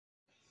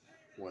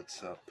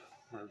What's up?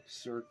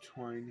 Sir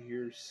Twine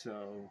here.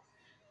 So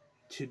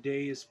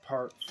today is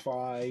part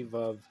 5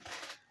 of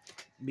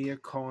Mia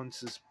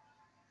Collins'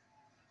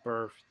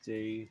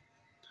 birthday.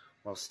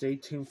 Well, stay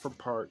tuned for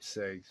part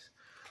 6.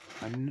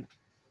 I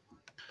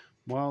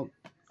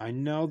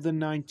know the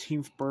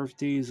 19th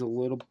birthday is a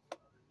little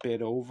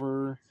bit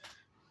over,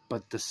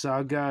 but the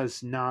saga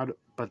is not.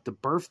 But the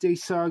birthday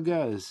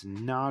saga is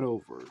not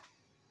over.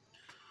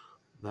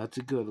 That's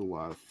a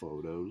lot of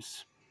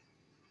photos.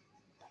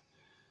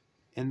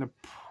 And the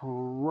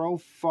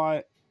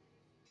profile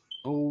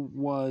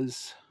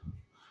was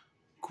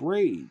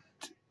great.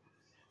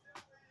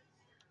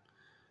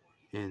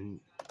 And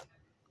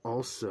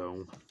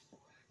also,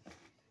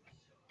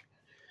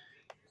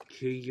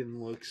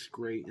 Keegan looks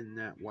great in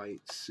that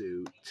white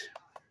suit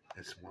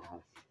as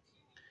well.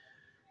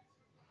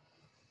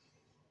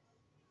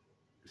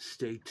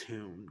 Stay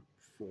tuned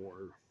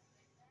for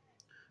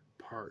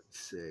part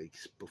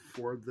 6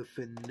 before the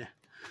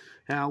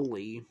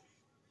finale.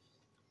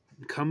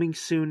 Coming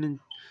soon in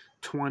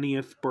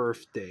 20th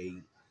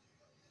birthday.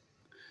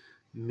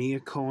 Mia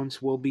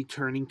Collins will be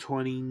turning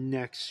 20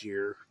 next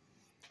year.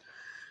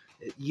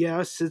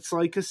 Yes, it's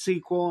like a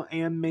sequel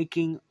and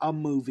making a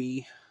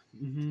movie.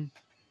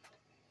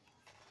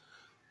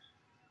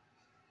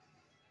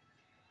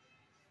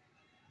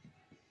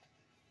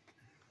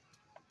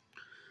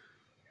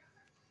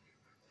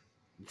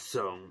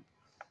 So,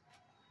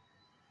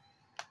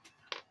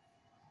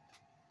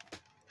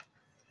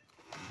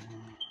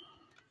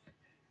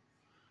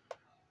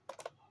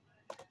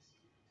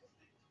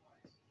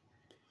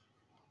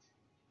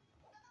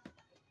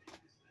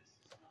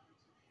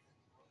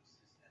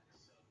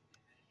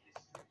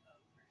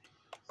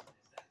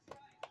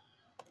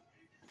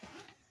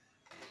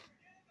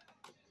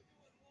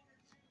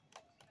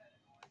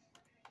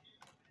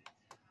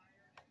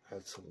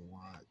 that's a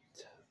lot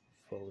of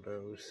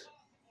photos.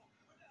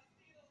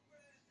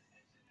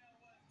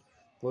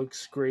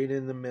 Looks great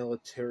in the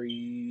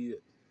military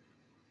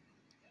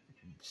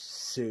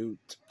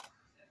suit.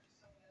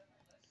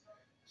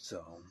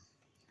 So,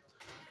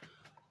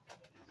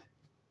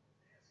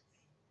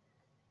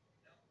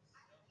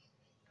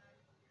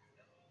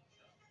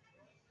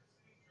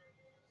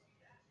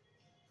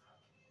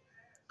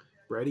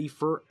 ready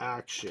for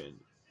action.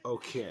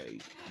 Okay,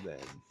 then.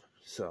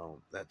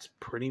 So, that's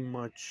pretty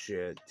much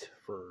it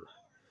for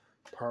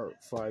part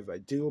 5. I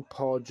do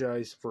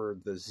apologize for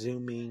the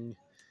zooming.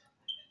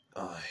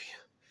 I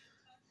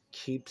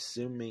keep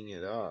zooming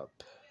it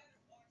up.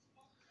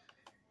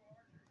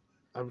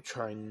 I'm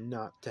trying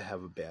not to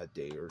have a bad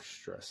day or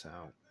stress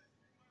out.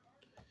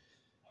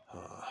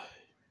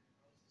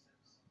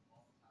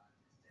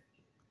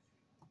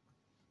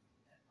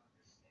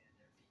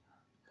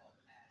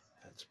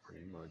 That's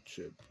pretty much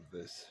it for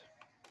this.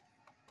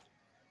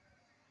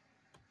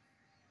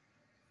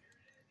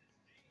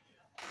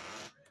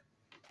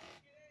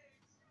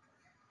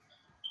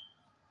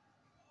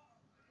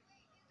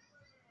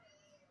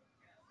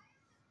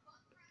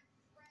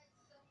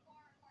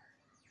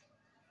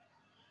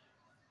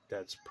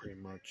 That's pretty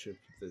much it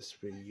for this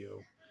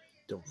video.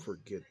 Don't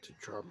forget to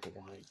drop a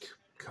like,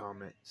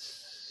 comment,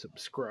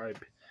 subscribe,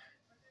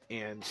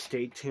 and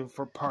stay tuned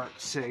for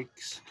part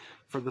 6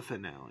 for the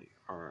finale.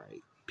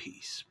 Alright,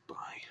 peace,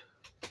 bye.